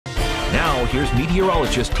Now, here's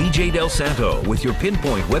meteorologist TJ Del Santo with your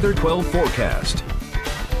Pinpoint Weather 12 forecast.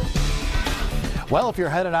 Well, if you're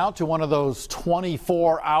headed out to one of those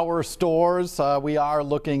 24-hour stores, we are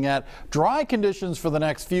looking at dry conditions for the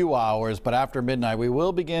next few hours, but after midnight we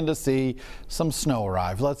will begin to see some snow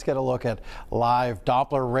arrive. Let's get a look at live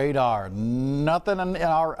Doppler radar. Nothing in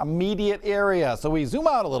our immediate area, so we zoom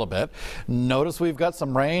out a little bit. Notice we've got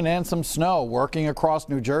some rain and some snow working across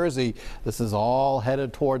New Jersey. This is all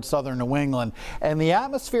headed towards southern New England, and the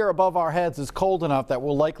atmosphere above our heads is cold enough that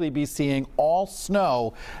we'll likely be seeing all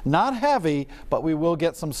snow, not heavy, but we will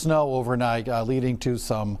get some snow overnight, leading to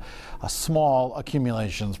some small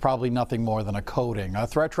accumulations, probably nothing more than a coating. A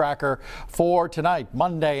threat tracker for tonight,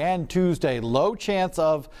 Monday and Tuesday, low chance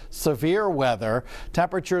of severe weather.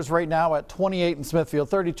 Temperatures right now at 28 in Smithfield,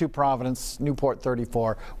 32 Providence, Newport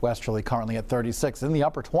 34, Westerly currently at 36, in the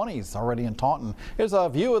upper 20s already in Taunton. Here's a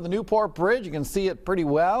view of the Newport Bridge. You can see it pretty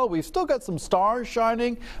well. We've still got some stars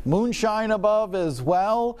shining, moonshine above as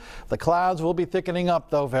well. The clouds will be thickening up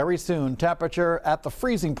though very soon. Temperature at the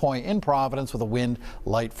freezing point in Providence with a wind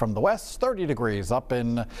light from the west, 30 degrees up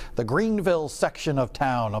in the Greenville section of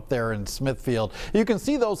town up there in Smithfield. You can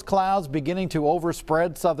see those clouds beginning to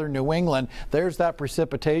overspread southern New England. There's that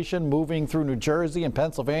precipitation moving through New Jersey and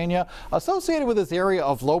Pennsylvania associated with this area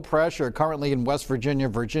of low pressure currently in West Virginia,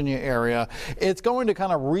 Virginia area. It's going to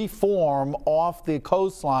kind of reform off the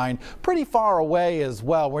coastline pretty far away as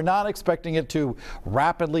well. We're not expecting it to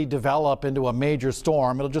rapidly develop into a major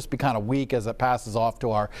storm. It'll just be kind of weak as it passes off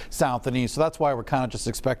to our south and east. So that's why we're kind of just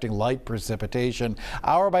expecting light precipitation.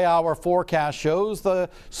 Hour by hour forecast shows the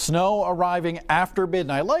snow arriving after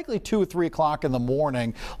midnight, likely 2 or 3 o'clock in the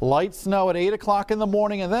morning. Light snow at 8 o'clock in the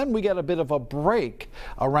morning, and then we get a bit of a break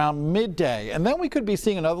around midday. And then we could be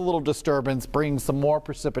seeing another little disturbance bring some more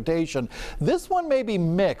precipitation. This one may be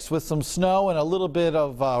mixed with some snow and a little bit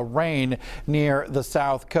of rain near the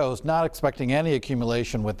south coast. Not expecting any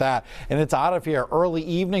accumulation with that. And it's out of here early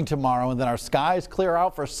evening tomorrow, and then our skies clear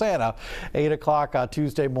out for Santa. 8 o'clock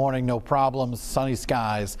Tuesday morning, no problems. Sunny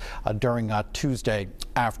skies during Tuesday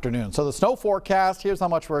afternoon. So the snow forecast, here's how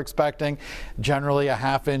much we're expecting. Generally a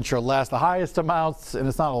 ½ inch or less. The highest amounts, and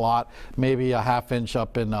it's not a lot, maybe a ½ inch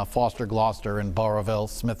up in Foster, Gloucester, and Burrillville,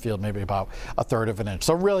 Smithfield, maybe about 1/3 of an inch.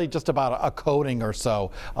 So really just about a coating or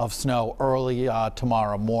so of snow early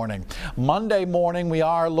tomorrow morning. Monday morning, we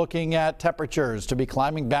are looking at temperatures to be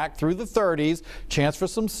climbing back through the 30s. Chance for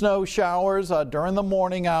some snow showers during the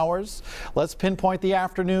morning hours. Let's pinpoint the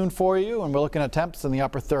afternoon for you, and we're looking at temps in the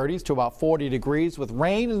upper 30s to about 40 degrees with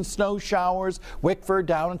rain and snow showers. Wickford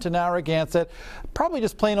down into Narragansett. Probably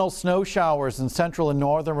just plain old snow showers in central and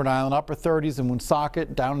northern Rhode Island, upper 30s, and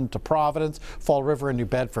Woonsocket down into Providence, Fall River, and New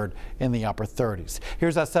Bedford in the upper 30s.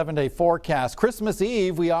 Here's that 7-day forecast. Christmas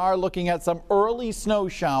Eve, we are looking at some early snow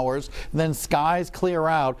showers, then skies clear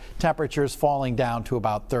out, temperatures falling down to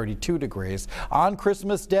about 32 degrees. On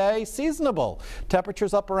Christmas Day, seasonable.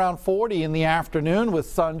 Temperatures up around 40 in the afternoon with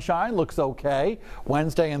sunshine. Looks okay.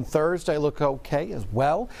 Wednesday and Thursday look okay as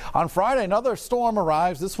well. On Friday, another storm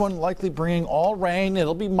arrives. This one likely bringing all rain.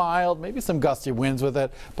 It'll be mild, maybe some gusty winds with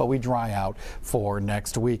it, but we dry out for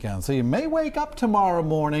next weekend. So you may wake up tomorrow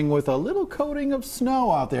morning with a little coating of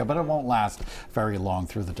snow out there, but it won't last very long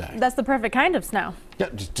through the day. That's the perfect kind of snow. Yeah,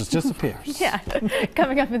 just disappears. Yeah.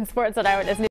 Coming up in sports at Hour